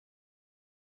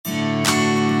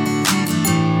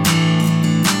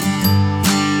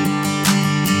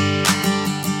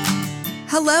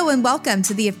Hello and welcome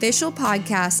to the official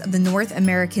podcast of the North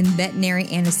American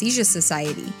Veterinary Anesthesia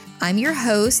Society. I'm your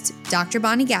host, Dr.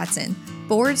 Bonnie Gatson,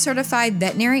 board-certified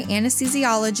veterinary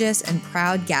anesthesiologist and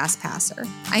proud gas passer.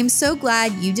 I'm so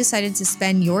glad you decided to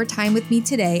spend your time with me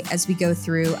today as we go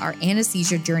through our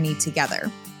anesthesia journey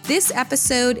together. This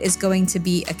episode is going to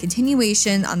be a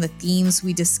continuation on the themes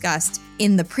we discussed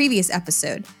in the previous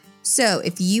episode. So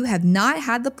if you have not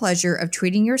had the pleasure of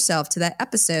treating yourself to that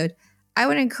episode, I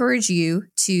would encourage you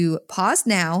to pause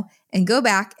now and go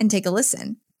back and take a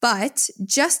listen. But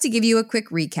just to give you a quick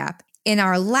recap, in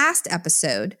our last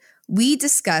episode, we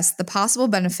discussed the possible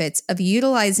benefits of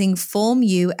utilizing full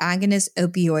mu agonist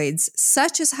opioids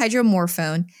such as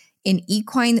hydromorphone in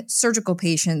equine surgical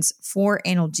patients for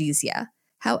analgesia.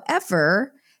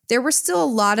 However, there were still a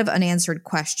lot of unanswered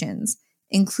questions,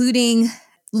 including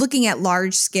looking at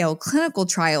large-scale clinical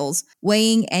trials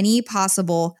weighing any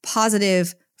possible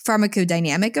positive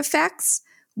pharmacodynamic effects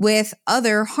with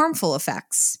other harmful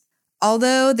effects.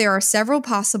 Although there are several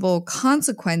possible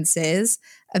consequences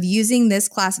of using this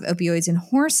class of opioids in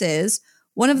horses,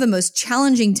 one of the most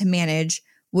challenging to manage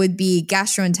would be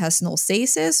gastrointestinal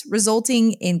stasis,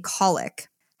 resulting in colic.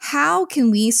 How can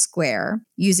we square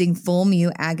using full mu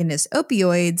agonist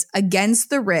opioids against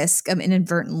the risk of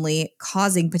inadvertently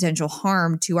causing potential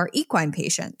harm to our equine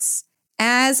patients?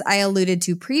 As I alluded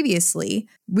to previously,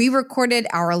 we recorded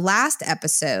our last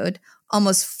episode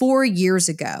almost 4 years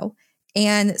ago.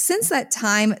 And since that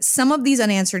time, some of these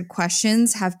unanswered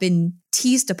questions have been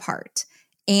teased apart,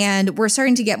 and we're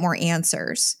starting to get more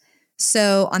answers.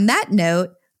 So on that note,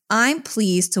 I'm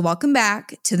pleased to welcome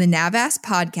back to the NAVAS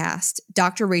podcast,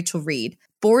 Dr. Rachel Reed,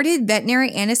 boarded veterinary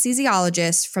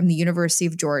anesthesiologist from the University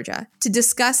of Georgia, to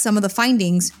discuss some of the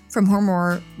findings from her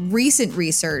more recent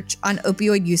research on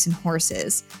opioid use in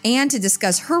horses, and to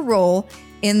discuss her role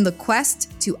in the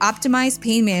quest to optimize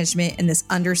pain management in this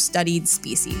understudied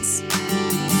species.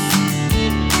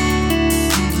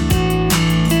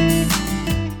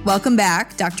 Welcome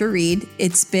back, Dr. Reed.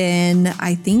 It's been,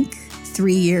 I think,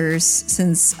 3 years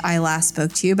since I last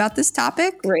spoke to you about this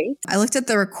topic. Great. I looked at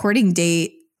the recording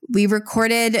date. We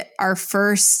recorded our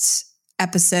first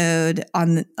episode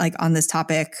on this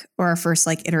topic, or our first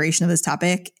iteration of this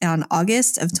topic, on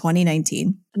August of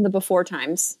 2019. The before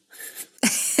times.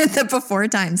 The before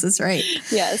times, that's right.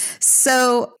 Yes.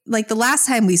 So the last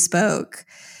time we spoke,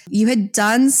 you had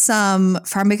done some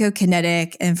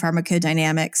pharmacokinetic and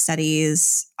pharmacodynamic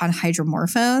studies on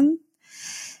hydromorphone.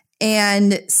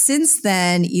 And since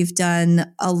then, you've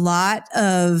done a lot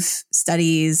of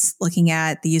studies looking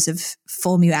at the use of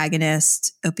full mu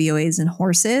agonist opioids in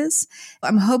horses.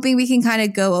 I'm hoping we can kind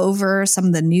of go over some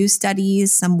of the new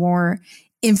studies, some more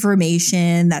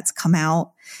information that's come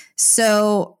out.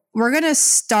 So we're going to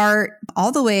start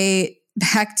all the way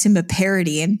back to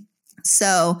meperidine.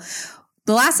 So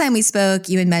the last time we spoke,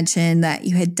 you had mentioned that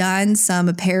you had done some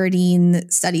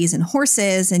meperidine studies in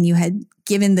horses, and you had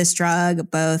given this drug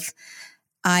both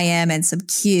IM and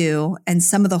sub-Q, and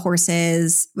some of the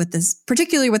horses with this,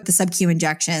 particularly with the sub-Q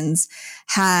injections,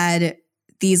 had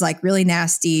these really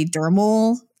nasty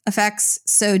dermal effects.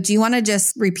 So do you want to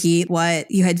just repeat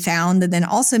what you had found, and then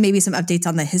also maybe some updates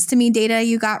on the histamine data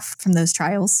you got from those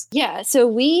trials? Yeah. So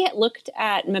we looked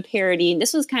at meperidine.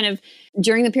 This was kind of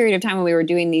during the period of time when we were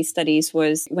doing these studies,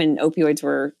 was when opioids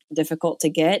were difficult to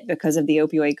get because of the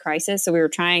opioid crisis. So we were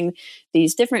trying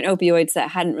these different opioids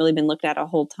that hadn't really been looked at a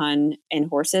whole ton in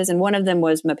horses. And one of them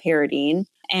was meperidine.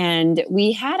 And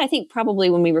we had, I think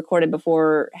probably when we recorded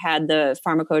before, had the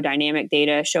pharmacodynamic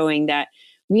data showing that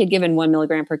we had given 1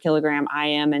 milligram per kilogram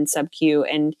IM and sub-Q,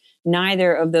 and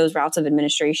neither of those routes of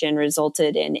administration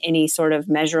resulted in any sort of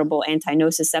measurable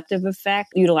anti-nociceptive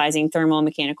effect utilizing thermal and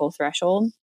mechanical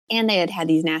threshold. And they had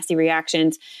these nasty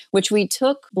reactions, which we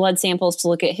took blood samples to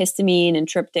look at histamine and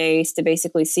tryptase to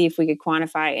basically see if we could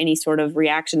quantify any sort of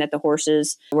reaction that the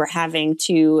horses were having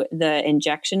to the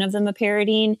injection of the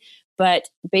meperidine. But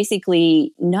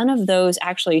basically, none of those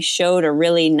actually showed a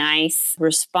really nice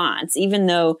response, even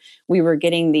though we were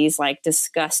getting these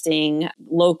disgusting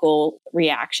local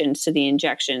reactions to the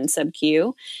injection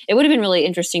sub-Q. It would have been really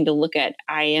interesting to look at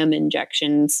IM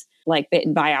injections,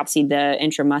 biopsy the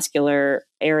intramuscular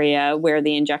area where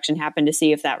the injection happened, to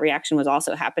see if that reaction was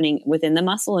also happening within the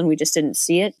muscle, and we just didn't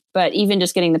see it. But even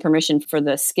just getting the permission for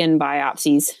the skin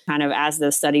biopsies, kind of as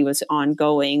the study was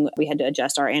ongoing, we had to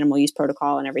adjust our animal use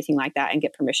protocol and everything like that and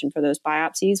get permission for those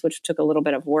biopsies, which took a little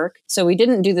bit of work. So we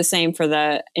didn't do the same for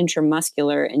the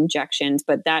intramuscular injections,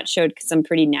 but that showed some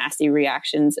pretty nasty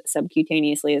reactions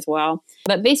subcutaneously as well.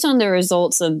 But based on the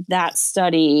results of that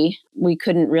study, we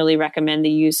couldn't really recommend the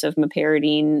use of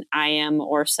meperidine IM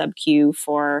or sub-Q for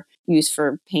for use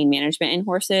for pain management in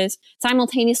horses.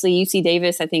 Simultaneously, UC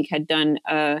Davis, I think, had done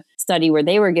a study where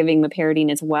they were giving meperidine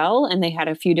as well, and they had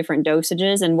a few different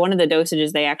dosages. And one of the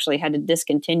dosages they actually had to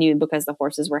discontinue because the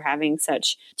horses were having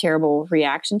such terrible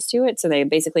reactions to it. So they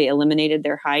basically eliminated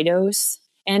their high dose.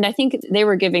 And I think they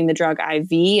were giving the drug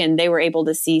IV, and they were able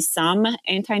to see some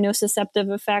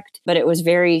anti-nociceptive effect, but it was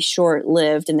very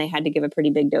short-lived, and they had to give a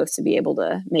pretty big dose to be able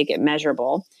to make it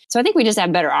measurable. So I think we just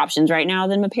have better options right now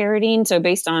than meperidine. So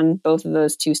based on both of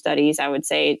those two studies, I would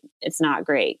say it's not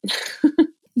great.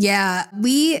 Yeah,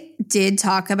 we did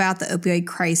talk about the opioid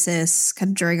crisis kind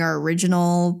of during our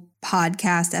original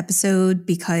podcast episode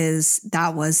because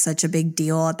that was such a big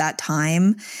deal at that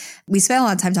time. We spent a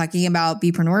lot of time talking about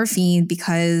buprenorphine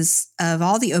because of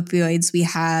all the opioids we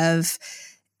have,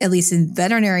 at least in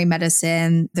veterinary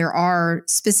medicine. There are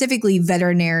specifically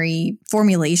veterinary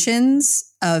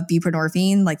formulations of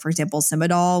buprenorphine, like, for example,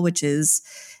 Simodal, which is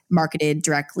marketed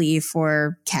directly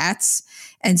for cats.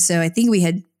 And so I think we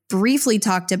had briefly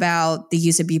talked about the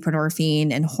use of buprenorphine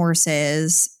in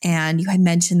horses, and you had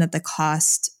mentioned that the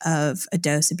cost of a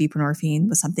dose of buprenorphine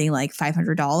was something like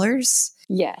 $500.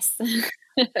 Yes.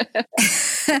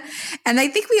 And I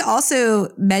think we also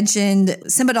mentioned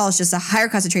Simodal is just a higher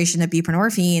concentration of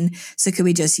buprenorphine. So could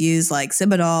we just use like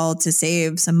Simodal to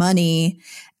save some money?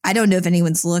 I don't know if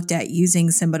anyone's looked at using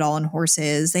Simodal in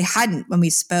horses. They hadn't when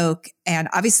we spoke. And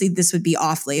obviously this would be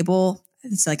off label.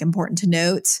 It's like important to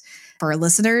note for our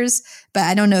listeners, but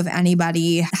I don't know if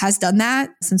anybody has done that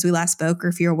since we last spoke or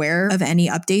if you're aware of any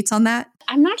updates on that.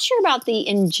 I'm not sure about the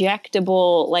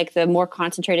injectable, like the more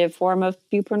concentrated form of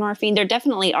buprenorphine. There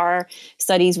definitely are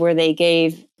studies where they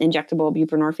gave injectable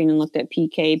buprenorphine and looked at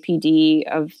PK, PD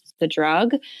of the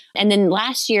drug. And then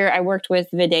last year, I worked with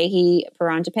Videhi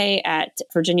Paranjape at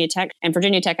Virginia Tech, and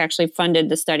Virginia Tech actually funded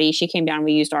the study. She came down,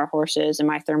 we used our horses and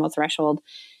my thermal threshold.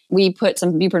 We put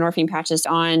some buprenorphine patches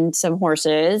on some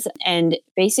horses, and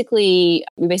we basically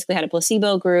had a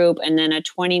placebo group and then a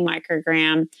 20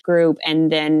 microgram group and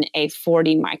then a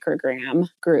 40 microgram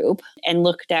group, and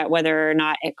looked at whether or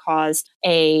not it caused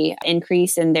a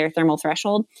increase in their thermal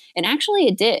threshold. And actually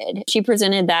it did. She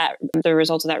presented the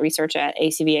results of that research at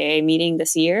ACVAA meeting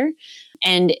this year.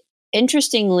 And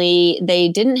interestingly, they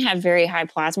didn't have very high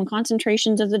plasma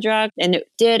concentrations of the drug, and it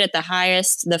did at the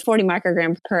highest, the 40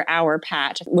 microgram per hour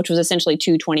patch, which was essentially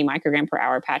two 20 microgram per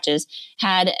hour patches,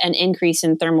 had an increase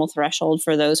in thermal threshold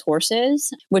for those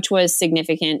horses, which was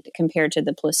significant compared to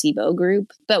the placebo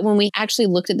group. But when we actually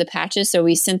looked at the patches, so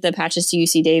we sent the patches to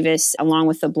UC Davis along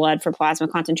with the blood for plasma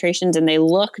concentrations, and they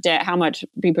looked at how much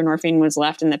buprenorphine was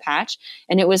left in the patch,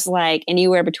 and it was like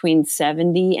anywhere between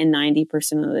 70 and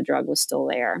 90% of the drug was still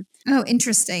there. Oh,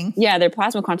 interesting. Yeah, their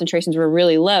plasma concentrations were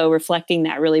really low, reflecting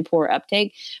that really poor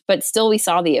uptake, but still we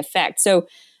saw the effect. So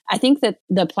I think that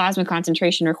the plasma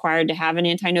concentration required to have an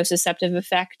anti-nociceptive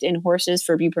effect in horses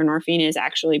for buprenorphine is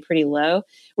actually pretty low,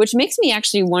 which makes me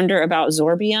actually wonder about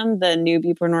Zorbium, the new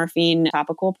buprenorphine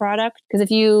topical product. Because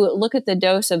if you look at the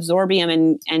dose of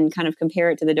Zorbium and kind of compare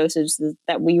it to the dosage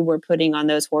that we were putting on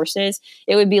those horses,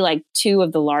 it would be like 2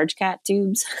 of the large cat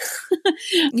tubes.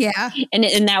 Yeah.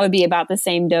 And that would be about the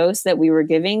same dose that we were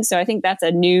giving. So I think that's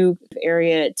a new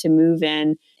area to move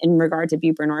in regard to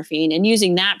buprenorphine. And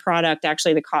using that product,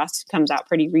 actually the cost comes out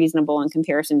pretty reasonable in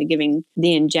comparison to giving the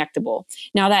injectable.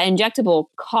 Now, that injectable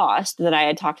cost that I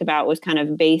had talked about was kind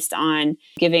of based on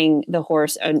giving the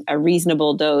horse a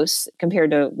reasonable dose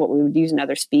compared to what we would use in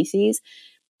other species.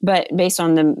 But based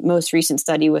on the most recent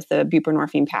study with the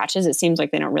buprenorphine patches, it seems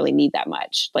like they don't really need that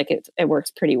much. Like it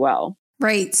works pretty well.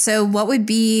 Right. So what would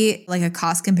be like a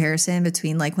cost comparison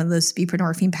between like one of those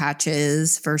buprenorphine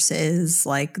patches versus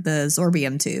like the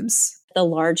Zorbium tubes? The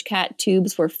large cat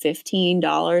tubes were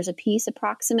 $15 a piece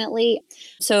approximately.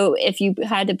 So if you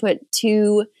had to put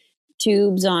 2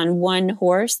 tubes on one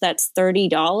horse, that's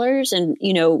 $30. And,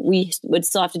 we would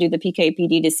still have to do the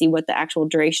PK/PD to see what the actual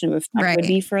duration of effect would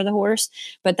be for the horse.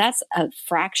 But that's a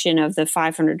fraction of the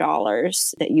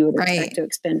 $500 that you would expect to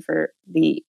expend for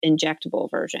the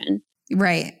injectable version.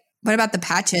 Right. What about the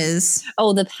patches?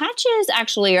 Oh, the patches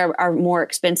actually are more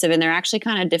expensive, and they're actually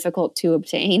kind of difficult to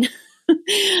obtain.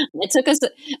 It took us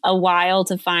a while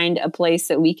to find a place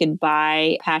that we could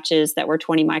buy patches that were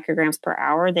 20 micrograms per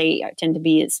hour. They tend to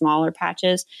be smaller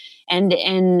patches. And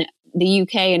in the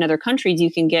UK and other countries,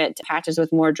 you can get patches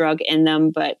with more drug in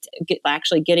them, but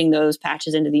actually getting those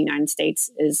patches into the United States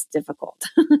is difficult.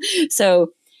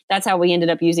 So that's how we ended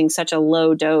up using such a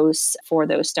low dose for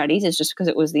those studies, is just because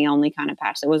it was the only kind of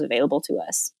patch that was available to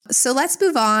us. So let's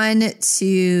move on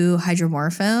to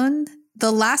hydromorphone.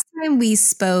 The last time we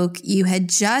spoke, you had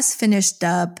just finished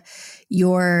up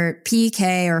your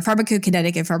PK or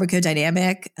pharmacokinetic and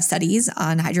pharmacodynamic studies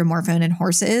on hydromorphone in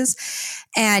horses.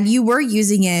 And you were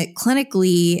using it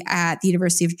clinically at the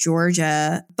University of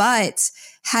Georgia, but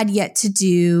had yet to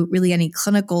do really any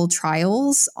clinical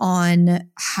trials on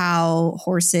how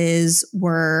horses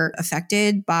were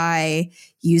affected by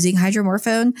using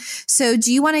hydromorphone. So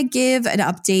do you want to give an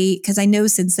update? Because I know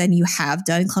since then you have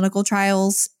done clinical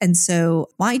trials. And so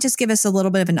why don't you just give us a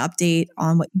little bit of an update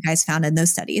on what you guys found in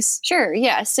those studies? Sure.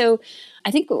 Yeah. So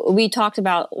I think we talked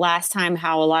about last time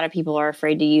how a lot of people are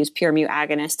afraid to use pure mu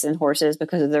agonists in horses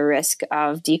because of the risk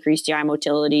of decreased GI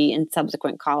motility and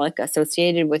subsequent colic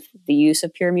associated with the use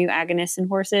of pure mu agonists in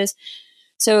horses.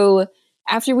 So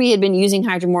after we had been using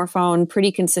hydromorphone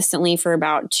pretty consistently for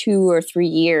about 2 or 3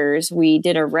 years, we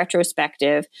did a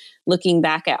retrospective looking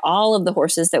back at all of the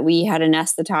horses that we had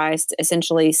anesthetized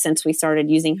essentially since we started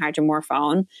using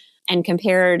hydromorphone, and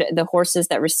compared the horses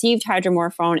that received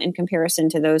hydromorphone in comparison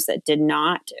to those that did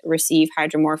not receive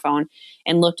hydromorphone,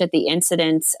 and looked at the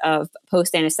incidence of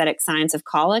post-anesthetic signs of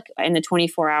colic in the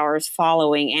 24 hours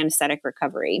following anesthetic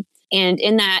recovery. And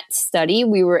in that study,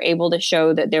 we were able to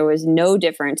show that there was no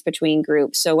difference between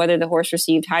groups. So whether the horse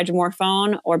received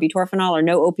hydromorphone or butorphanol or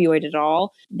no opioid at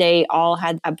all, they all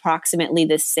had approximately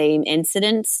the same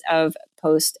incidence of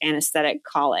post-anesthetic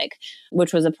colic,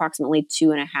 which was approximately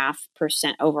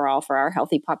 2.5% overall for our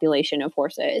healthy population of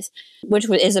horses, which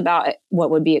is about what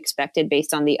would be expected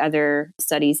based on the other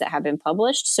studies that have been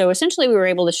published. So essentially, we were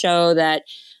able to show that,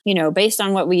 based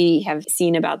on what we have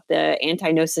seen about the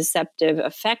anti-nociceptive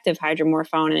effect of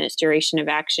hydromorphone and its duration of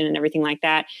action and everything like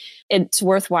that, it's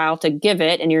worthwhile to give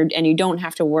it, and you don't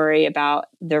have to worry about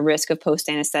the risk of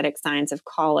post-anesthetic signs of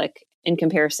colic in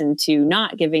comparison to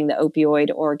not giving the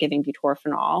opioid or giving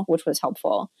butorphanol, which was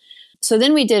helpful. So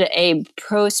then we did a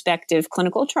prospective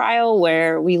clinical trial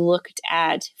where we looked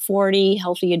at 40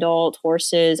 healthy adult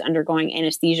horses undergoing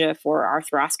anesthesia for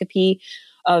arthroscopy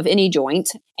of any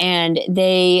joint, and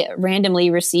they randomly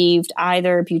received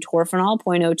either butorphanol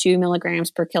 0.02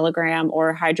 milligrams per kilogram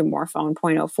or hydromorphone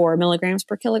 0.04 milligrams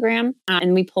per kilogram.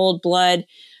 And we pulled blood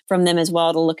from them as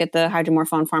well to look at the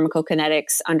hydromorphone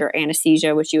pharmacokinetics under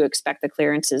anesthesia, which you expect the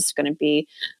clearance is going to be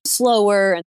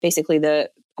slower. Basically, the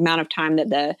amount of time that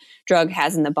the drug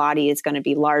has in the body is going to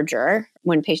be larger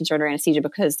when patients are under anesthesia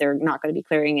because they're not going to be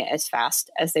clearing it as fast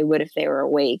as they would if they were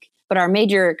awake. But our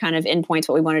major kind of endpoints,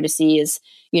 what we wanted to see is,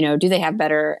 do they have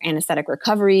better anesthetic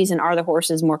recoveries, and are the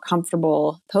horses more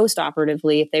comfortable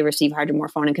post-operatively if they receive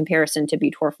hydromorphone in comparison to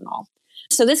butorphanol?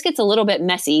 So this gets a little bit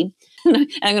messy. I'm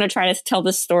going to try to tell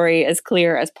this story as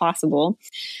clear as possible.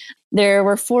 There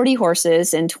were 40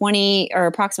 horses, and 20 or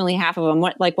approximately half of them,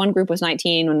 like one group was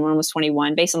 19 and one was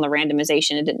 21. Based on the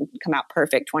randomization, it didn't come out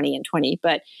perfect, 20 and 20,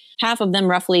 but half of them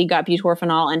roughly got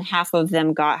butorphanol and half of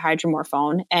them got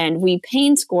hydromorphone. And we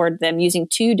pain scored them using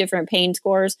 2 different pain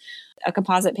scores, a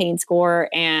composite pain score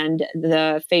and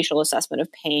the facial assessment of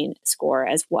pain score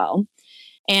as well.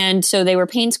 And so they were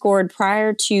pain scored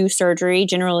prior to surgery,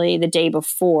 generally the day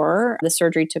before the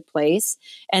surgery took place.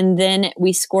 And then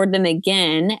we scored them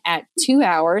again at 2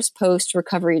 hours post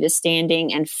recovery to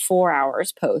standing and 4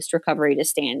 hours post recovery to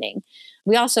standing.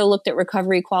 We also looked at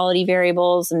recovery quality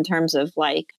variables in terms of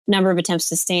like number of attempts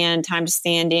to stand, time to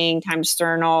standing, time to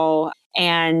sternal,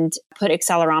 and put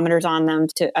accelerometers on them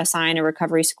to assign a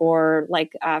recovery score,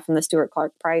 like from the Stuart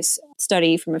Clark Price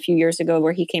study from a few years ago,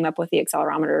 where he came up with the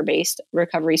accelerometer-based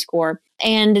recovery score.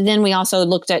 And then we also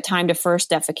looked at time to first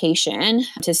defecation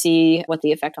to see what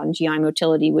the effect on GI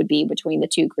motility would be between the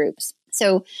 2 groups.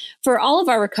 So for all of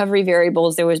our recovery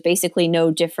variables, there was basically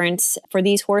no difference for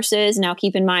these horses. Now,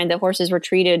 keep in mind, the horses were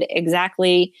treated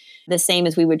exactly the same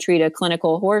as we would treat a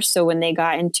clinical horse. So when they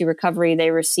got into recovery,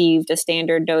 they received a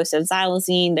standard dose of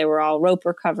xylazine. They were all rope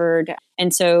recovered.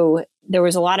 And so there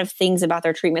was a lot of things about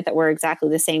their treatment that were exactly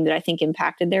the same that I think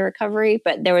impacted their recovery,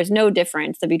 but there was no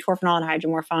difference. The butorphanol and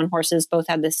hydromorphone horses both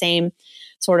had the same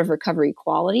sort of recovery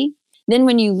quality. Then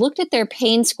when you looked at their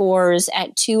pain scores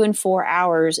at 2 and 4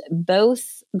 hours,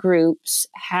 both groups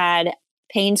had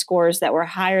pain scores that were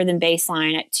higher than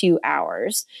baseline at 2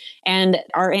 hours. And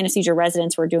our anesthesia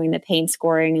residents were doing the pain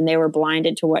scoring, and they were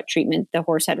blinded to what treatment the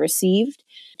horse had received.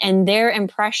 And their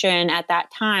impression at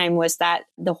that time was that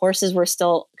the horses were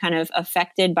still kind of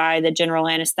affected by the general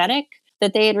anesthetic,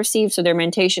 that they had received. So their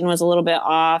mentation was a little bit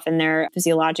off and their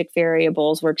physiologic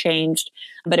variables were changed.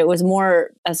 But it was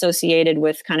more associated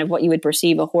with kind of what you would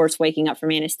perceive a horse waking up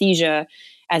from anesthesia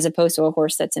as opposed to a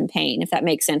horse that's in pain, if that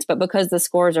makes sense. But because the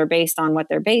scores are based on what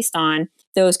they're based on,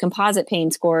 those composite pain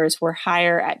scores were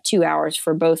higher at 2 hours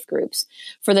for both groups.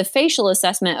 For the facial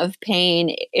assessment of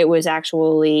pain, it was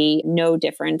actually no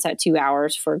difference at 2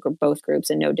 hours for both groups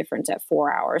and no difference at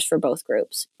 4 hours for both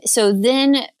groups. So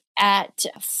then at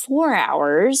 4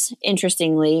 hours,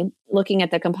 interestingly, looking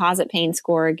at the composite pain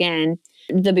score again,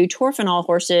 the butorphanol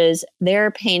horses,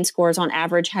 their pain scores on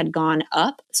average had gone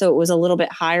up. So it was a little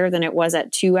bit higher than it was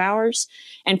at 2 hours.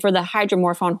 And for the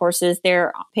hydromorphone horses,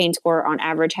 their pain score on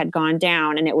average had gone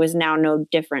down and it was now no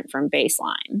different from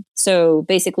baseline. So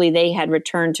basically they had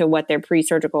returned to what their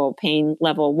pre-surgical pain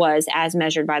level was as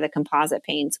measured by the composite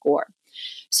pain score.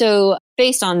 So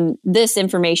based on this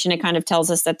information, it kind of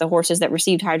tells us that the horses that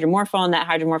received hydromorphone, that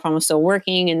hydromorphone was still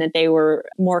working and that they were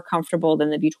more comfortable than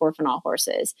the butorphanol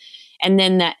horses. And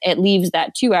then that it leaves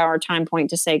that 2 hour time point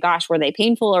to say, gosh, were they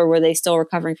painful or were they still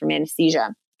recovering from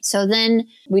anesthesia? So then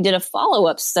we did a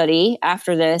follow-up study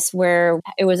after this where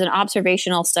it was an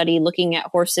observational study looking at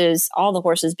horses, all the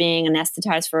horses being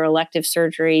anesthetized for elective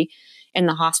surgery in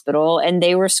the hospital. And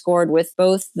they were scored with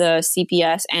both the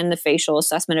CPS and the facial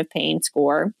assessment of pain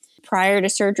score prior to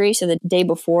surgery. So the day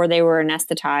before they were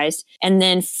anesthetized. And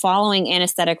then following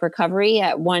anesthetic recovery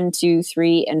at 1, 2,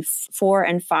 3, and 4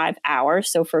 and 5 hours.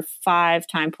 So for 5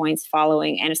 time points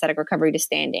following anesthetic recovery to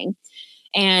standing.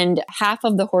 And half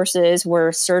of the horses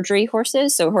were surgery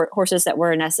horses, so horses that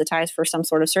were anesthetized for some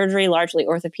sort of surgery, largely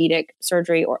orthopedic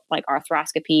surgery or like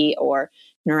arthroscopy or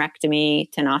neurectomy,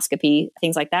 tenoscopy,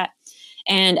 things like that.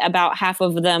 And about half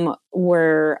of them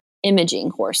were imaging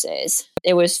horses.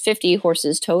 It was 50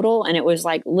 horses total, and it was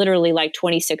like literally like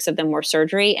 26 of them were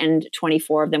surgery and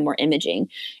 24 of them were imaging.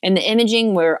 And the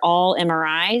imaging were all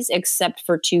MRIs except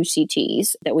for 2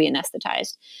 CTs that we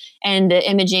anesthetized. And the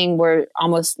imaging were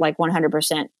almost like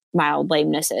 100% mild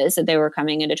lamenesses that they were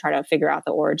coming in to try to figure out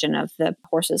the origin of the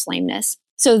horse's lameness.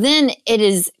 So then it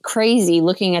is crazy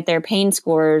looking at their pain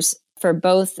scores for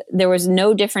both. There was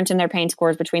no difference in their pain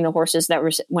scores between the horses that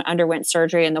underwent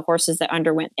surgery and the horses that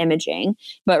underwent imaging.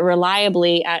 But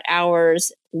reliably at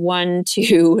hours 1,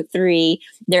 2, 3,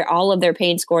 all of their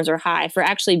pain scores are high for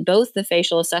actually both the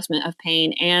facial assessment of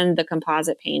pain and the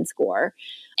composite pain score.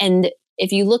 And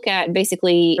if you look at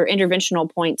basically your interventional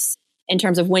points in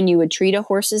terms of when you would treat a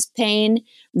horse's pain,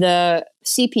 the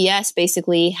CPS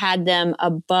basically had them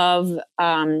above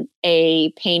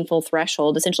a painful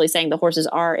threshold, essentially saying the horses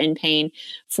are in pain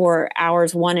for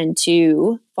hours 1 and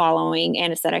 2 following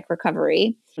anesthetic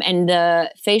recovery. And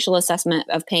the facial assessment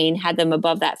of pain had them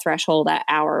above that threshold at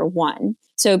hour 1.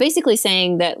 So basically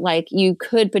saying that like you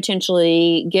could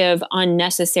potentially give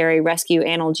unnecessary rescue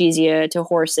analgesia to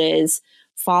horses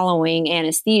following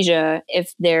anesthesia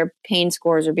if their pain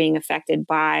scores are being affected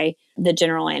by the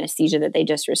general anesthesia that they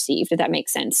just received, if that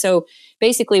makes sense. So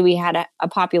basically we had a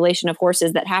population of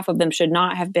horses that half of them should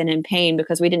not have been in pain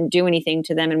because we didn't do anything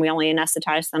to them and we only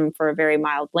anesthetized them for a very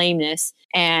mild lameness.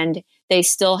 And they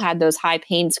still had those high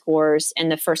pain scores in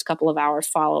the first couple of hours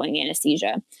following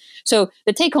anesthesia. So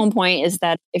the take-home point is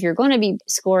that if you're going to be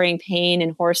scoring pain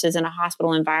in horses in a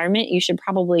hospital environment, you should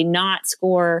probably not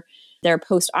score their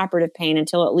post-operative pain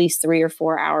until at least 3 or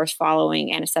 4 hours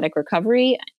following anesthetic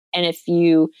recovery. And if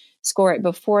you score it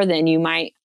before then, you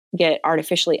might get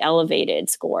artificially elevated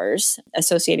scores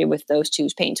associated with those 2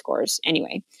 pain scores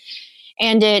anyway.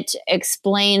 And it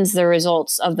explains the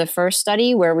results of the first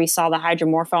study where we saw the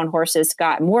hydromorphone horses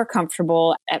got more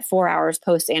comfortable at 4 hours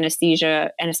post-anesthesia,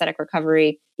 anesthetic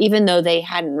recovery, even though they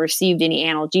hadn't received any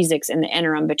analgesics in the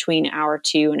interim between hour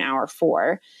 2 and hour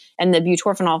 4. And the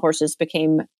butorphanol horses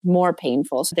became more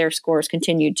painful. So their scores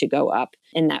continued to go up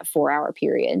in that 4 hour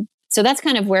period. So that's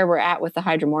kind of where we're at with the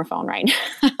hydromorphone right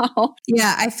now.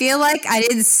 Yeah, I feel like I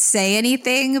didn't say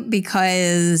anything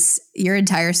because your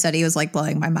entire study was like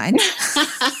blowing my mind.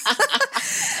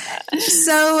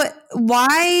 So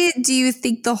why do you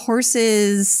think the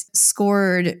horses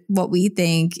scored what we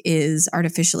think is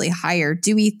artificially higher?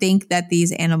 Do we think that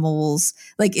these animals,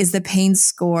 like, is the pain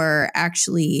score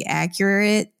actually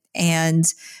accurate and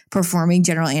performing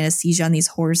general anesthesia on these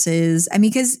horses? I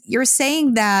mean, because you're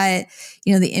saying that,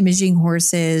 you know, the imaging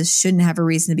horses shouldn't have a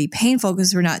reason to be painful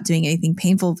because we're not doing anything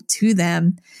painful to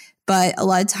them. But a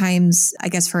lot of times, I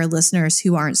guess for our listeners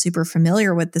who aren't super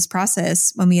familiar with this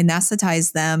process, when we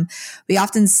anesthetize them, we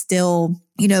often still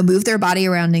move their body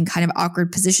around in kind of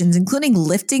awkward positions, including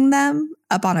lifting them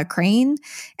up on a crane.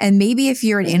 And maybe if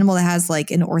you're an animal that has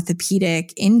like an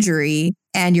orthopedic injury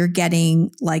and you're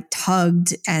getting like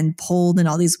tugged and pulled in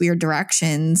all these weird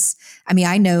directions. I mean,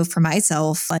 I know for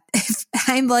myself, like, if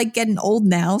I'm like getting old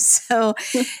now. So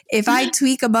if I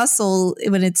tweak a muscle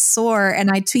when it's sore and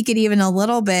I tweak it even a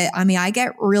little bit, I mean, I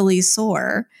get really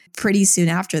sore pretty soon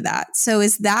after that. So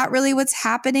is that really what's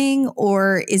happening?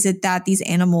 Or is it that these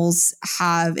animals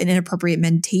have an inappropriate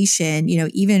mentation,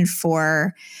 even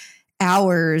for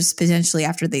hours potentially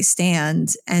after they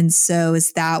stand? And so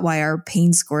is that why our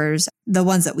pain scores, the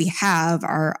ones that we have,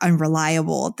 are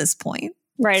unreliable at this point?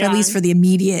 Right. At least for the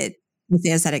immediate with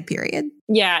the anesthetic period.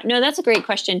 Yeah, no, that's a great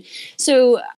question.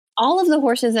 So all of the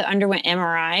horses that underwent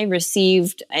MRI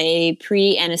received a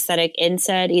pre-anesthetic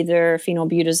NSAID, either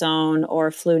phenylbutazone or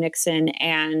flunixin,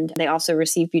 and they also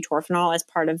received butorphanol as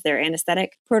part of their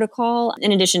anesthetic protocol,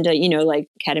 in addition to, like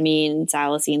ketamine,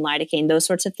 xylazine, lidocaine, those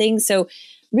sorts of things. So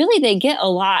really, they get a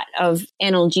lot of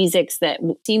analgesics that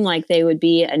seem like they would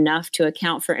be enough to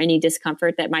account for any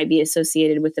discomfort that might be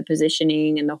associated with the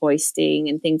positioning and the hoisting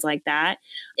and things like that.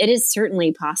 It is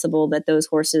certainly possible that those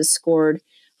horses scored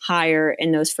higher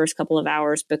in those first couple of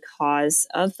hours because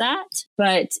of that.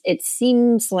 But it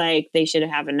seems like they should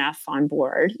have enough on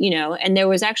board, and there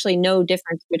was actually no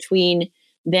difference between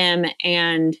them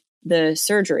and the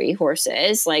surgery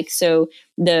horses. So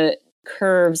the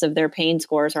curves of their pain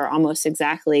scores are almost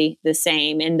exactly the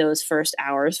same in those first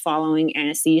hours following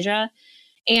anesthesia.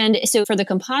 And so for the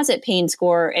composite pain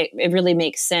score, it really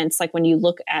makes sense. Like when you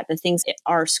look at the things that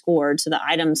are scored, so the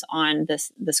items on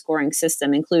the scoring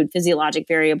system include physiologic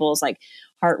variables like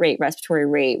heart rate, respiratory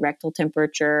rate, rectal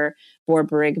temperature,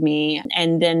 borborygmi.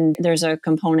 And then there's a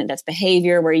component that's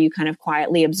behavior, where you kind of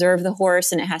quietly observe the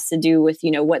horse, and it has to do with,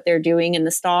 what they're doing in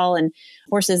the stall. And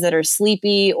horses that are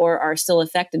sleepy or are still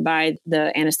affected by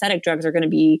the anesthetic drugs are going to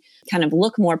be kind of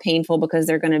look more painful because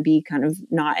they're going to be kind of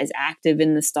not as active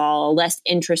in the stall, less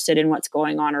interested in what's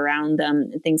going on around them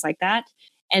and things like that.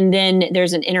 And then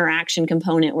there's an interaction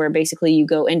component where basically you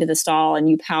go into the stall and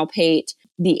you palpate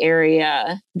the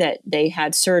area that they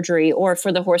had surgery, or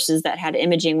for the horses that had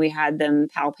imaging, we had them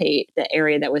palpate the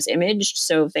area that was imaged.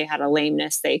 So if they had a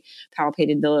lameness, they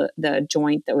palpated the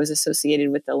joint that was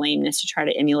associated with the lameness to try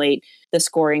to emulate the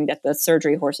scoring that the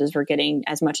surgery horses were getting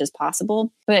as much as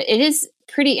possible. But it is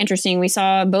pretty interesting. We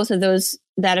saw both of those,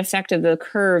 that effect of the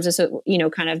curves, so,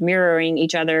 kind of mirroring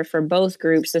each other for both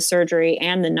groups, the surgery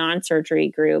and the non-surgery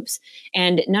groups.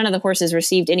 And none of the horses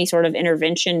received any sort of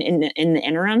intervention in the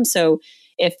interim. So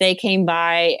if they came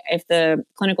by, if the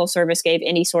clinical service gave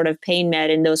any sort of pain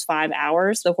med in those 5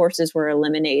 hours, the horses were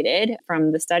eliminated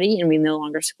from the study, and we no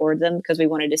longer scored them because we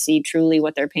wanted to see truly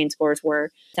what their pain scores were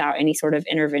without any sort of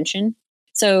intervention.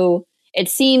 So it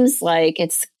seems like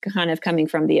it's kind of coming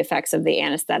from the effects of the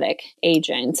anesthetic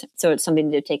agent. So it's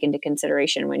something to take into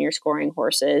consideration when you're scoring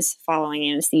horses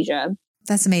following anesthesia.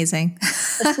 That's amazing.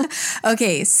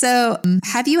 Okay, so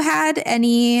have you had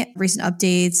any recent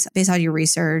updates based on your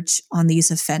research on the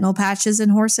use of fentanyl patches in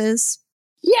horses?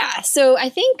 Yeah, so I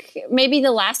think maybe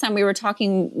the last time we were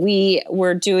talking, we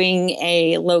were doing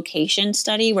a location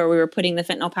study where we were putting the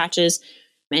fentanyl patches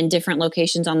in different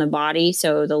locations on the body.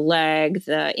 So the leg,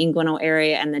 the inguinal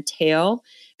area, and the tail,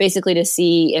 basically to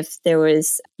see if there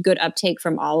was good uptake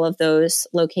from all of those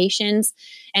locations.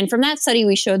 And from that study,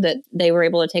 we showed that they were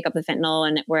able to take up the fentanyl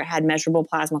and where it had measurable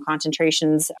plasma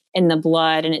concentrations in the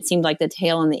blood. And it seemed like the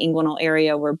tail and the inguinal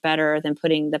area were better than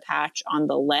putting the patch on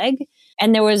the leg.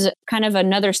 And there was kind of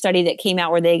another study that came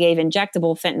out where they gave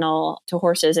injectable fentanyl to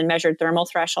horses and measured thermal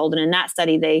threshold. And in that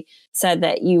study, they said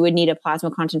that you would need a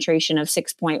plasma concentration of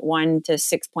 6.1 to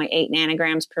 6.8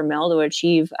 nanograms per mil to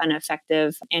achieve an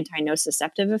effective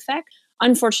anti-nociceptive effect.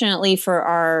 Unfortunately for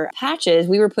our patches,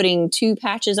 we were putting 2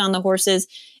 patches on the horses,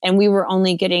 and we were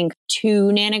only getting 2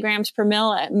 nanograms per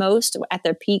mil at most at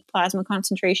the peak plasma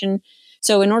concentration.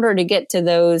 So in order to get to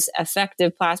those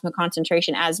effective plasma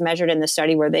concentration as measured in the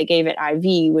study where they gave it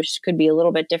IV, which could be a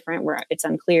little bit different where it's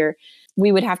unclear,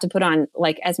 we would have to put on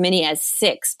like as many as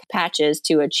 6 patches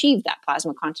to achieve that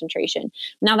plasma concentration.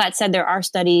 Now, that said, there are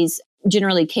studies,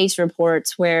 generally case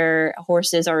reports, where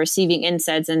horses are receiving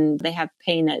NSAIDs and they have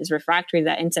pain that is refractory to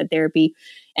that NSAID therapy.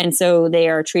 And so they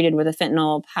are treated with a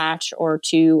fentanyl patch or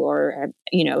 2 or,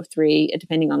 3,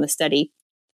 depending on the study.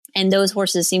 And those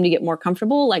horses seem to get more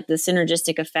comfortable, like the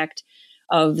synergistic effect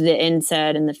of the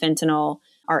NSAID and the fentanyl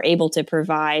are able to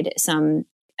provide some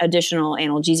additional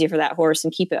analgesia for that horse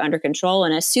and keep it under control.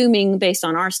 And assuming based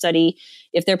on our study,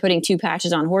 if they're putting 2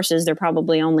 patches on horses, they're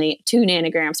probably only 2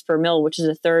 nanograms per mil, which is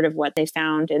a third of what they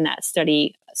found in that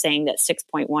study, saying that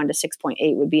 6.1 to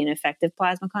 6.8 would be an effective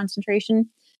plasma concentration.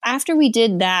 After we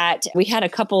did that, we had a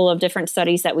couple of different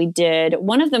studies that we did.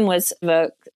 One of them was a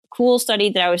cool study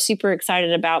that I was super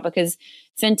excited about because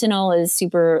fentanyl is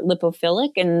super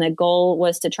lipophilic, and the goal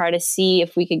was to try to see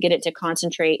if we could get it to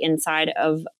concentrate inside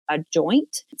of a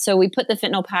joint. So we put the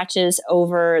fentanyl patches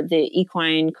over the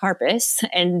equine carpus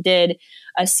and did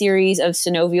a series of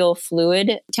synovial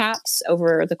fluid taps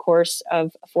over the course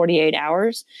of 48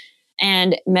 hours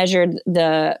and measured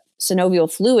the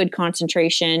synovial fluid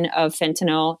concentration of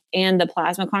fentanyl and the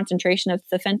plasma concentration of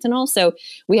the fentanyl. So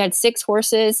we had 6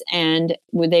 horses, and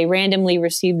they randomly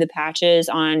received the patches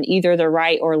on either the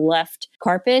right or left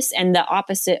carpus, and the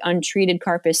opposite untreated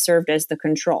carpus served as the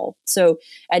control. So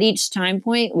at each time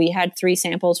point, we had 3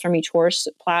 samples from each horse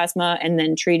plasma and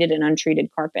then treated and untreated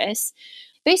carpus,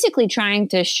 basically trying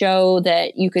to show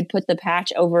that you could put the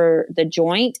patch over the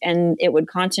joint and it would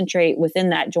concentrate within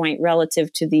that joint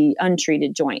relative to the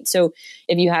untreated joint. So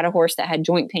if you had a horse that had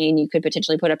joint pain, you could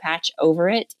potentially put a patch over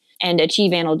it and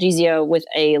achieve analgesia with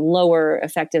a lower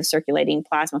effective circulating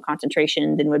plasma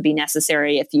concentration than would be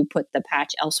necessary if you put the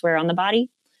patch elsewhere on the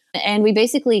body. And we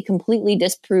basically completely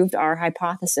disproved our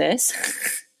hypothesis.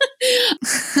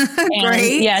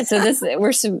 Great. Yeah, so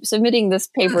we're submitting this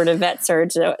paper to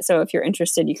VetSurge. So if you're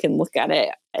interested, you can look at it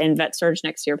in VetSurge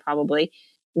next year, probably,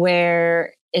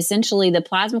 where essentially the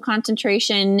plasma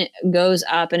concentration goes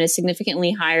up and is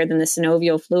significantly higher than the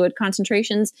synovial fluid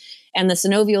concentrations. And the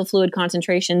synovial fluid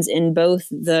concentrations in both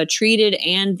the treated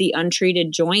and the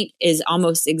untreated joint is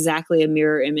almost exactly a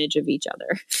mirror image of each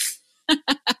other.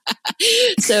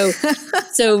 So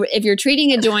if you're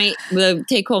treating a joint, the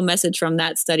take-home message from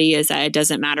that study is that it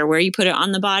doesn't matter where you put it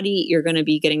on the body, you're going to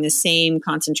be getting the same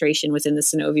concentration within the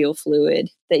synovial fluid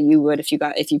that you would if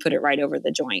you put it right over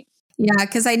the joint. Yeah,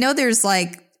 because I know there's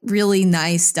like really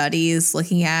nice studies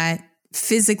looking at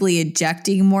physically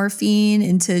ejecting morphine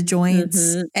into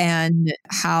joints and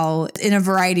how in a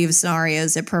variety of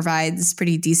scenarios it provides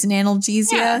pretty decent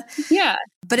analgesia. Yeah.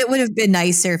 But it would have been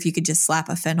nicer if you could just slap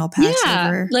a fentanyl patch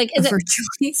over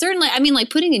joint. Certainly, I mean, like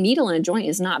putting a needle in a joint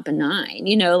is not benign,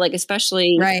 like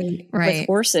especially with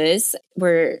horses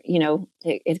where,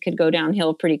 it could go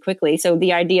downhill pretty quickly. So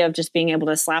the idea of just being able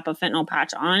to slap a fentanyl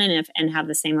patch on and have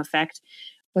the same effect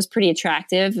was pretty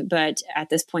attractive, but at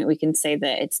this point we can say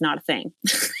that it's not a thing.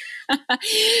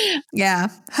 Yeah.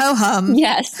 Ho hum.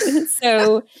 Yes.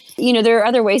 So, there are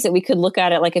other ways that we could look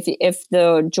at it. Like if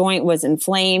the joint was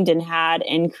inflamed and had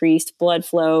increased blood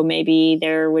flow, maybe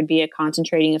there would be a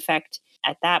concentrating effect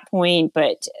at that point.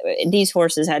 But these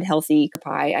horses had healthy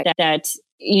carpi that,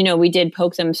 we did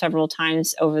poke them several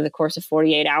times over the course of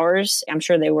 48 hours. I'm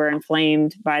sure they were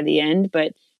inflamed by the end,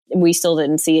 but we still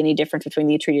didn't see any difference between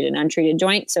the treated and untreated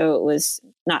joint. So it was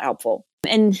not helpful.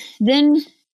 And then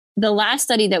the last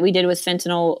study that we did with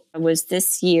fentanyl was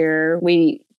this year.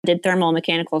 We did thermal and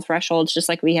mechanical thresholds, just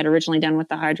like we had originally done with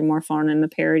the hydromorphone and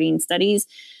meperidine studies.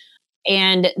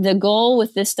 And the goal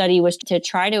with this study was to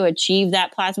try to achieve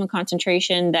that plasma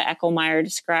concentration that Eckelmeyer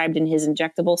described in his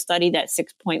injectable study, that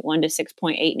 6.1 to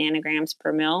 6.8 nanograms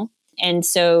per mil. And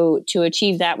so to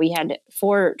achieve that, we had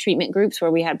 4 treatment groups where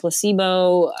we had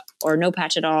placebo or no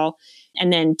patch at all,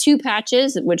 and then 2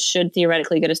 patches, which should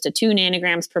theoretically get us to 2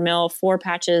 nanograms per mil, 4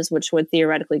 patches, which would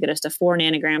theoretically get us to 4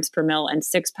 nanograms per mil, and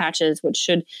 6 patches, which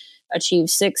should achieve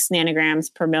 6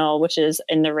 nanograms per mil, which is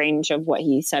in the range of what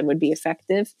he said would be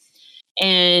effective.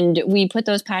 And we put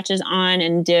those patches on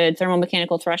and did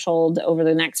thermomechanical threshold over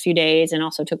the next few days and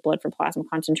also took blood for plasma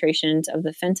concentrations of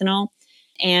the fentanyl.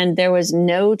 And there was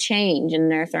no change in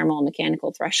their thermal and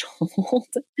mechanical threshold.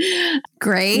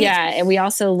 Great. Yeah. And we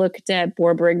also looked at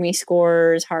Bohr-Brigmy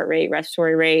scores, heart rate,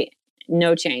 respiratory rate.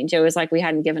 No change. It was like we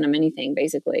hadn't given them anything,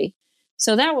 basically.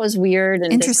 So that was weird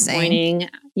and disappointing.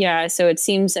 Yeah. So it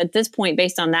seems at this point,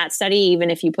 based on that study,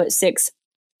 even if you put 6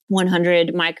 100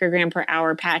 microgram per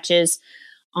hour patches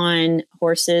on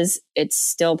horses, it's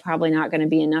still probably not going to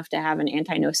be enough to have an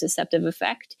anti-nociceptive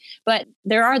effect. But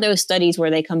there are those studies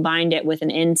where they combined it with an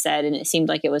NSAID and it seemed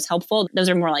like it was helpful. Those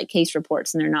are more like case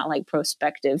reports and they're not like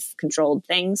prospective controlled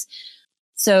things.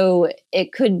 So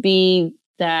it could be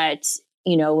that,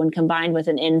 when combined with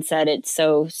an NSAID, it's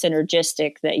so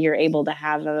synergistic that you're able to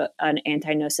have an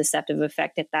anti-nociceptive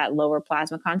effect at that lower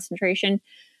plasma concentration.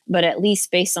 But at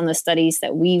least based on the studies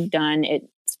that we've done,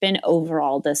 it's been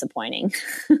overall disappointing.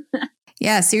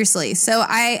 Yeah, seriously. So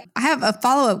I have a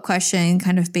follow-up question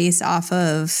kind of based off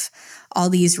of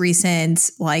all these recent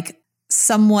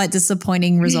somewhat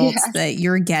disappointing results Yes. that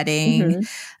you're getting. Mm-hmm.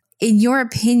 In your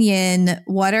opinion,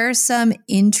 what are some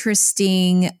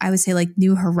interesting, I would say, like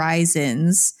new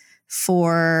horizons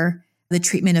for the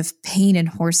treatment of pain in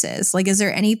horses? Like, is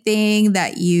there anything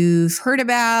that you've heard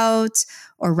about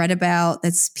or read about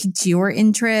that's piqued your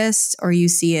interest or you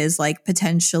see as like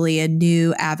potentially a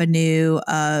new avenue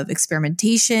of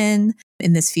experimentation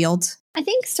in this field? I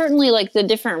think certainly like the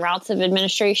different routes of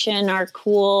administration are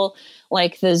cool,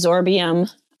 like the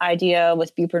Zorbium idea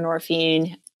with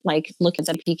buprenorphine, like look at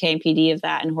the PK and PD of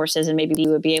that in horses, and maybe we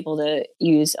would be able to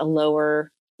use a lower,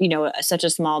 such a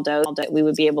small dose that we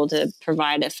would be able to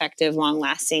provide effective,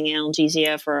 long-lasting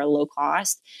analgesia for a low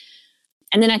cost.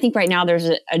 And then I think right now there's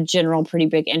a general pretty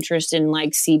big interest in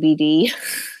like CBD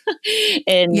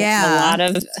in a lot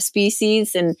of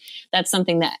species. And that's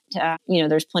something that,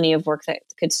 there's plenty of work that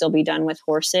could still be done with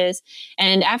horses.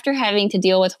 And after having to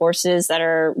deal with horses that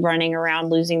are running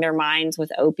around losing their minds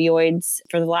with opioids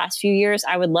for the last few years,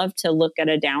 I would love to look at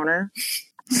a downer.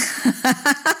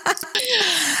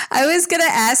 I was going to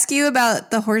ask you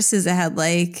about the horses that had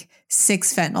like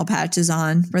 6 fentanyl patches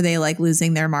on. Were they like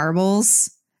losing their marbles?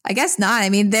 I guess not. I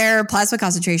mean, their plasma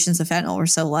concentrations of fentanyl were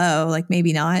so low, like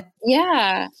maybe not.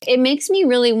 Yeah. It makes me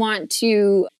really want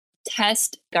to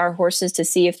test our horses to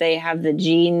see if they have the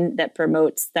gene that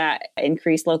promotes that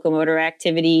increased locomotor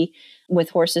activity with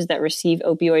horses that receive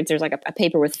opioids. There's like a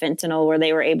paper with fentanyl where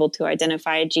they were able to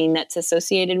identify a gene that's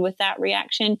associated with that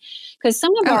reaction. Because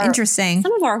some of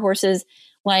our horses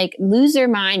like lose their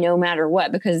mind no matter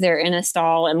what, because they're in a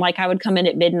stall. And like I would come in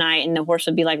at midnight and the horse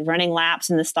would be like running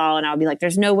laps in the stall. And I would be like,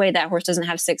 there's no way that horse doesn't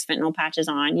have 6 fentanyl patches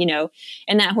on,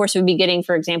 and that horse would be getting,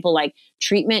 for example, like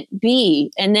treatment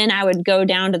B. And then I would go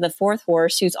down to the 4th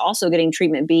horse who's also getting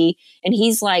treatment B. And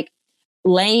he's like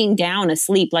laying down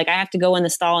asleep. Like I have to go in the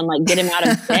stall and like get him out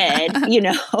of bed,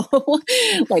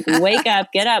 like wake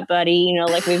up, get up, buddy.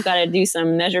 Like we've got to do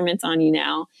some measurements on you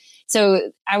now.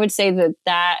 So I would say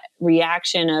that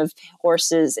reaction of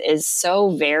horses is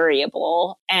so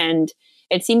variable, and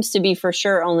it seems to be for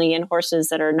sure only in horses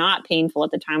that are not painful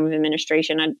at the time of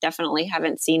administration. I definitely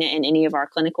haven't seen it in any of our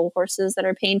clinical horses that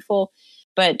are painful,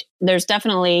 but there's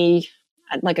definitely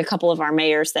like a couple of our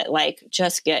mares that like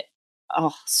just get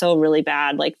so really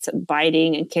bad, like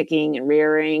biting and kicking and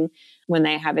rearing when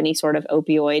they have any sort of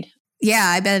opioid. Yeah,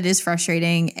 I bet it is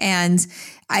frustrating. And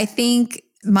I think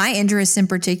my interest in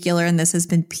particular, and this has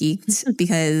been piqued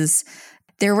because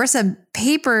there were some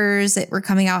papers that were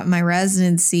coming out in my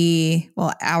residency,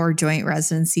 well, our joint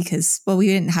residency, because, we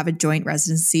didn't have a joint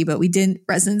residency, but we did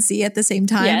residency at the same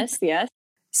time. Yes.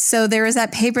 So there was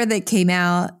that paper that came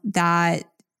out that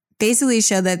basically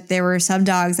showed that there were some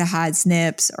dogs that had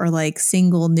SNPs or like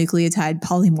single nucleotide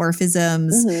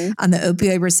polymorphisms on the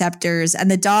opioid receptors.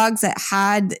 And the dogs that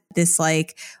had this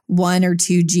like 1 or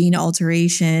 2 gene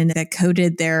alteration that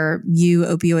coded their mu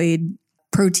opioid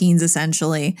proteins,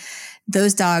 essentially,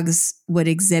 those dogs would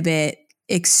exhibit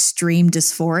extreme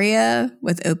dysphoria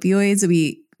with opioids.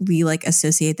 We like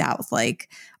associate that with like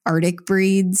Arctic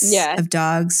breeds of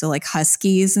dogs, so like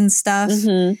huskies and stuff.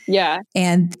 Yeah.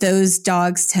 And those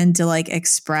dogs tend to like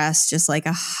express just like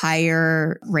a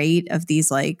higher rate of these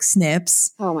like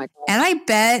SNPs. Oh my God. And I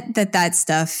bet that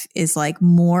stuff is like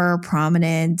more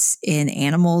prominent in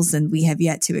animals than we have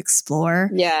yet to explore.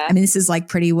 Yeah. I mean, this is like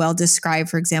pretty well described,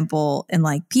 for example, in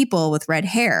like people with red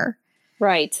hair.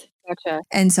 Right. Gotcha.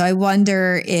 And so I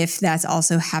wonder if that's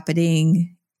also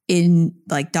happening in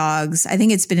like dogs. I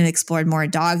think it's been explored more in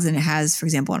dogs than it has, for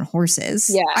example, in horses.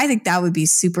 Yeah. I think that would be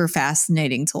super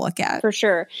fascinating to look at. For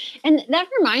sure. And that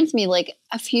reminds me, like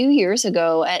a few years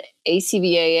ago at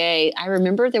ACVAA, I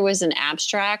remember there was an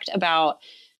abstract about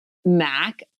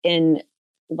MAC in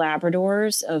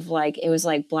Labradors of like, it was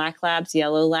like black labs,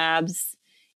 yellow labs,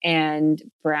 and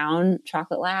brown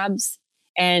chocolate labs.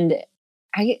 And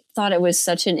I thought it was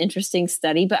such an interesting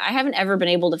study, but I haven't ever been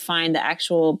able to find the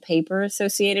actual paper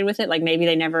associated with it. Like maybe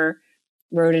they never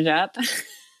wrote it up.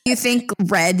 You think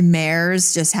red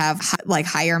mares just have like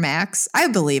higher max? I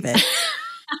believe it.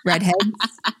 Redheads.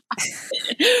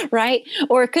 Right.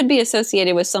 Or it could be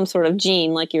associated with some sort of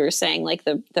gene, like you were saying, like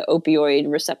the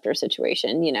opioid receptor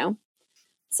situation,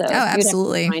 So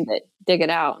absolutely. Find it, dig it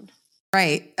out.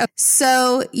 Right.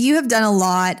 So you have done a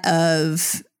lot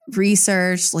of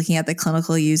research looking at the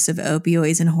clinical use of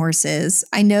opioids in horses.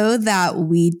 I know that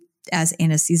we as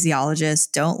anesthesiologists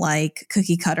don't like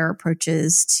cookie cutter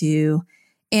approaches to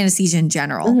anesthesia in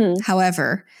general.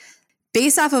 However,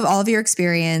 based off of all of your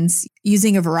experience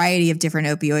using a variety of different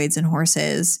opioids in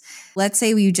horses, let's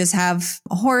say we just have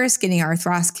a horse getting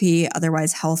arthroscopy,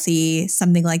 otherwise healthy,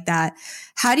 something like that.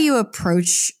 How do you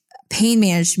approach pain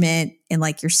management in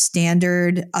like your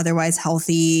standard, otherwise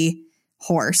healthy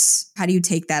horse? How do you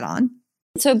take that on?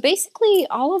 So basically,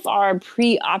 all of our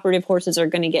pre-operative horses are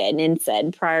going to get an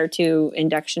NSAID prior to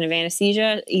induction of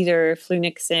anesthesia, either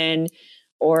flunixin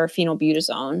or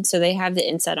phenylbutazone. So they have the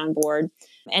NSAID on board.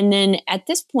 And then at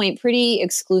this point, pretty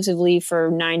exclusively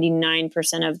for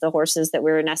 99% of the horses that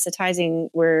we're anesthetizing,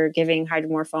 we're giving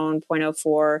hydromorphone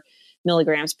 0.04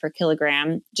 milligrams per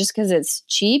kilogram, just because it's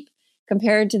cheap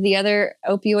compared to the other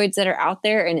opioids that are out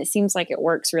there. And it seems like it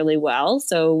works really well.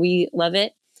 So we love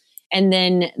it. And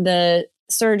then the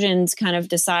surgeons kind of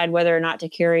decide whether or not to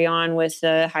carry on with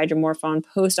the hydromorphone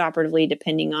post-operatively,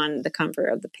 depending on the comfort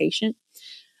of the patient.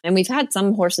 And we've had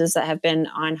some horses that have been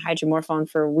on hydromorphone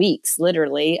for weeks,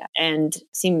 literally, and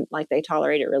seem like they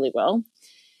tolerate it really well.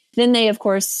 Then they, of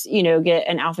course, get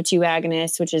an alpha-2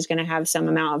 agonist, which is going to have some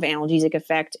amount of analgesic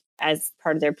effect as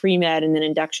part of their pre-med, and then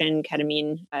induction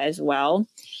ketamine as well.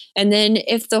 And then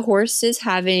if the horse is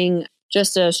having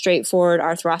just a straightforward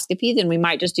arthroscopy, then we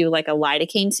might just do like a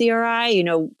lidocaine CRI,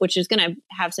 which is going to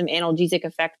have some analgesic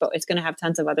effect, but it's going to have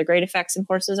tons of other great effects in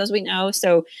horses, as we know.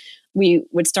 So we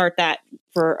would start that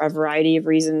for a variety of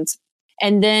reasons.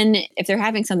 And then if they're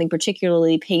having something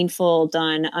particularly painful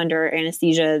done under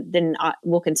anesthesia, then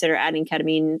we'll consider adding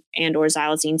ketamine and or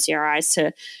xylazine CRIs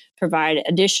to provide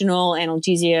additional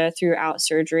analgesia throughout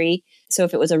surgery. So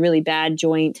if it was a really bad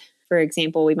joint, for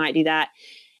example, we might do that.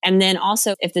 And then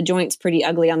also, if the joint's pretty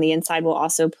ugly on the inside, we'll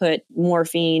also put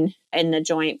morphine in the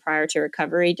joint prior to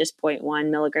recovery, just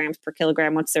 0.1 milligrams per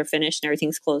kilogram. Once they're finished and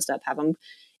everything's closed up, have them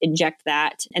inject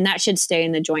that. And that should stay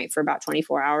in the joint for about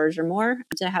 24 hours or more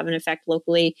to have an effect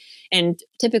locally. And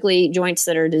typically, joints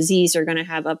that are diseased are going to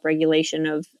have upregulation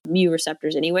of mu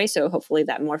receptors anyway. So hopefully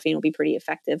that morphine will be pretty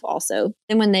effective also.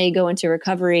 And when they go into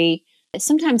recovery,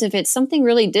 sometimes if it's something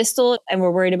really distal and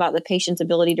we're worried about the patient's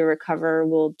ability to recover,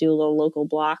 we'll do a little local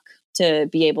block to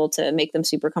be able to make them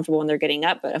super comfortable when they're getting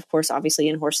up. But of course, obviously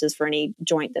in horses, for any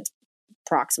joint that's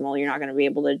proximal, you're not going to be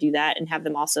able to do that and have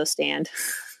them also stand.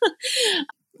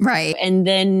 Right. And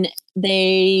then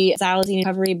they xylazine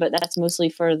recovery, but that's mostly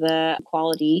for the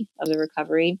quality of the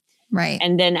recovery. Right.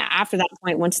 And then after that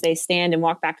point, once they stand and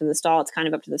walk back to the stall, it's kind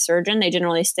of up to the surgeon. They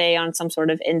generally stay on some sort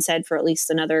of NSAID for at least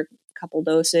another couple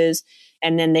doses,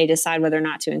 and then they decide whether or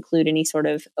not to include any sort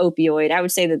of opioid. I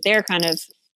would say that their kind of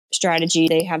strategy,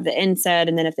 they have the NSAID,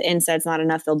 and then if the NSAID's not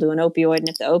enough, they'll do an opioid. And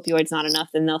if the opioid's not enough,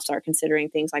 then they'll start considering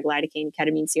things like lidocaine,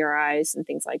 ketamine CRIs, and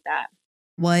things like that.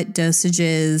 What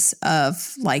dosages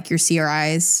of like your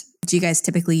CRIs do you guys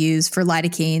typically use for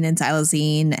lidocaine and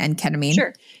xylazine and ketamine?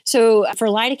 Sure. So for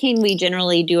lidocaine, we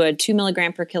generally do a 2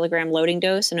 milligram per kilogram loading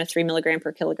dose and a 3 milligram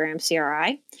per kilogram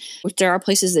CRI, which there are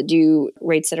places that do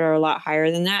rates that are a lot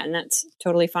higher than that. And that's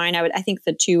totally fine. I think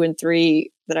the 2 and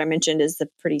 3 that I mentioned is the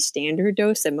pretty standard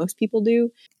dose that most people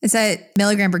do. Is that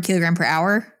milligram per kilogram per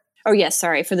hour? Oh, yes.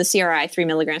 Sorry. For the CRI, 3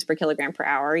 milligrams per kilogram per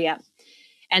hour. Yeah.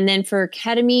 And then for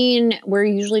ketamine, we're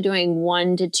usually doing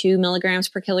 1 to 2 milligrams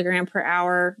per kilogram per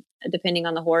hour, depending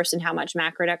on the horse and how much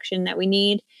MAC reduction that we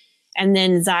need. And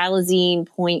then xylazine,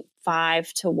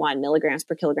 0.5 to 1 milligrams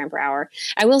per kilogram per hour.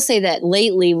 I will say that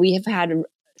lately we have had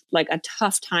like a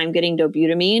tough time getting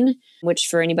dobutamine, which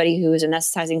for anybody who is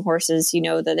anesthetizing horses,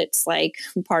 that it's like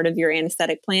part of your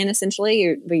anesthetic plan,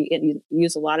 essentially. We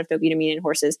use a lot of dobutamine in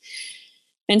horses.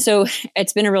 And so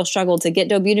it's been a real struggle to get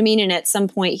dobutamine. And at some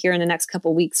point here in the next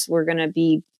couple of weeks, we're going to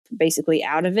be basically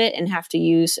out of it and have to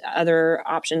use other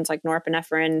options like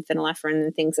norepinephrine, phenylephrine,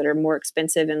 and things that are more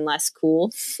expensive and less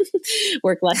cool,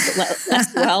 work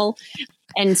less well.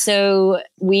 And so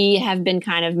we have been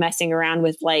kind of messing around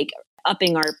with like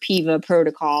upping our PIVA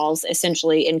protocols,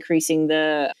 essentially increasing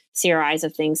the CRIs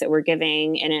of things that we're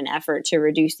giving in an effort to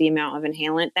reduce the amount of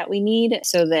inhalant that we need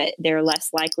so that they're less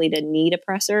likely to need a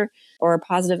pressor or a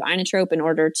positive inotrope in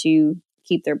order to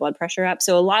keep their blood pressure up.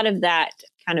 So a lot of that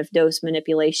kind of dose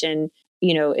manipulation,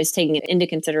 is taking into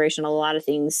consideration a lot of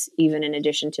things, even in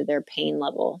addition to their pain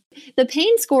level. The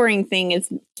pain scoring thing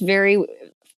is very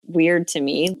weird to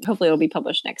me. Hopefully it'll be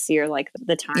published next year, like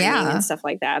the timing and stuff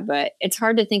like that. But it's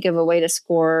hard to think of a way to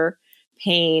score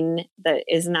pain that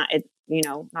is not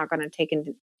going to take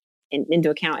into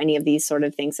account any of these sort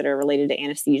of things that are related to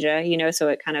anesthesia, so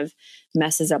it kind of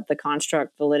messes up the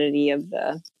construct validity of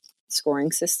the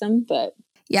scoring system. But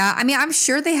yeah, I mean, I'm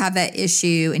sure they have that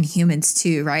issue in humans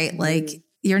too, right? Like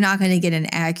you're not going to get an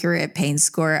accurate pain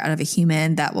score out of a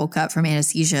human that woke up from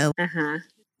anesthesia.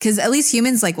 Because at least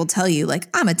humans will tell you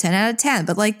I'm a 10 out of 10,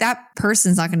 but that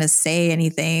person's not going to say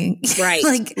anything right.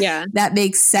 That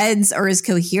makes sense or is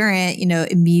coherent,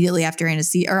 immediately after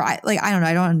anesthesia. Or I don't know.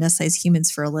 I don't anesthetize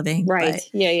humans for a living. Right.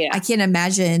 Yeah. I can't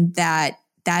imagine that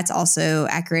that's also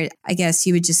accurate. I guess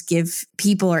you would just give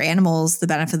people or animals the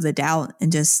benefit of the doubt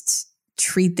and just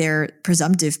treat their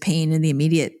presumptive pain in the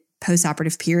immediate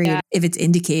postoperative period if it's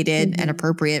indicated and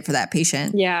appropriate for that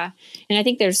patient. Yeah. And I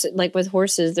think there's like with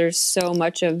horses, there's so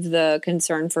much of the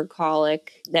concern for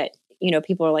colic that,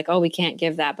 people are like, oh, we can't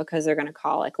give that because they're going to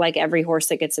colic. Like every horse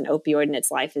that gets an opioid in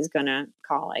its life is going to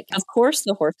colic. Of course,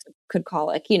 the horse could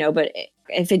colic, but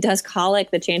if it does colic,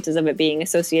 the chances of it being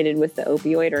associated with the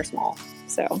opioid are small.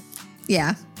 So,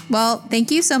 yeah. Well,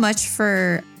 thank you so much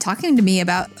for talking to me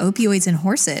about opioids in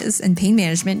horses and pain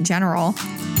management in general.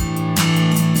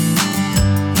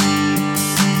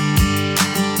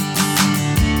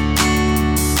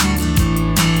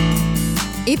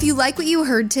 If you like what you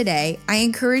heard today, I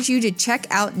encourage you to check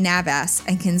out NAVAS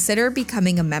and consider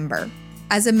becoming a member.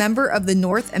 As a member of the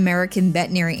North American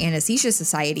Veterinary Anesthesia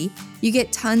Society, you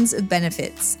get tons of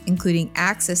benefits, including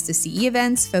access to CE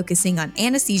events focusing on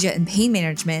anesthesia and pain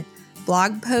management,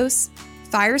 blog posts,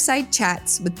 fireside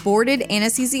chats with boarded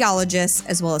anesthesiologists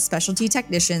as well as specialty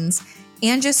technicians,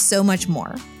 and just so much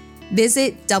more.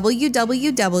 Visit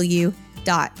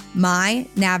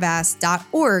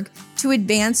www.mynavas.org to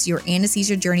advance your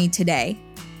anesthesia journey today.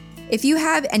 If you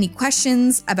have any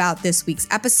questions about this week's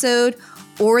episode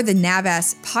or the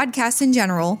NAVAS podcast in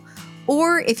general,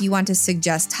 or if you want to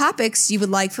suggest topics you would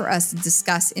like for us to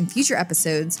discuss in future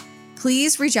episodes,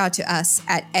 please reach out to us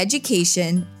at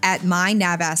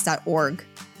education@mynavas.org.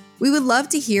 We would love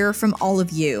to hear from all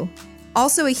of you.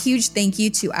 Also, a huge thank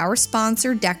you to our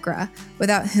sponsor, DECRA,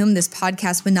 without whom this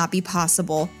podcast would not be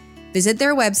possible. Visit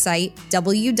their website,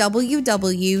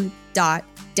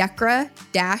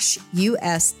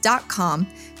 www.decra-us.com,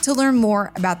 to learn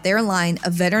more about their line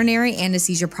of veterinary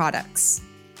anesthesia products.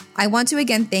 I want to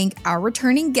again thank our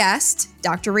returning guest,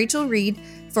 Dr. Rachel Reed,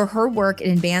 for her work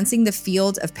in advancing the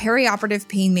field of perioperative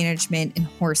pain management in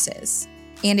horses.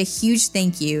 And a huge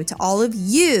thank you to all of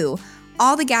you,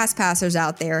 all the gas passers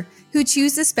out there who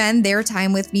choose to spend their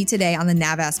time with me today on the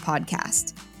NAVAS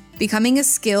podcast. Becoming a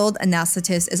skilled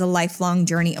anesthetist is a lifelong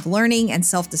journey of learning and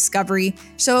self-discovery,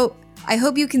 so I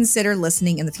hope you consider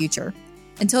listening in the future.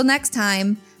 Until next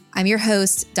time, I'm your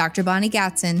host, Dr. Bonnie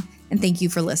Gatson, and thank you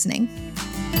for listening.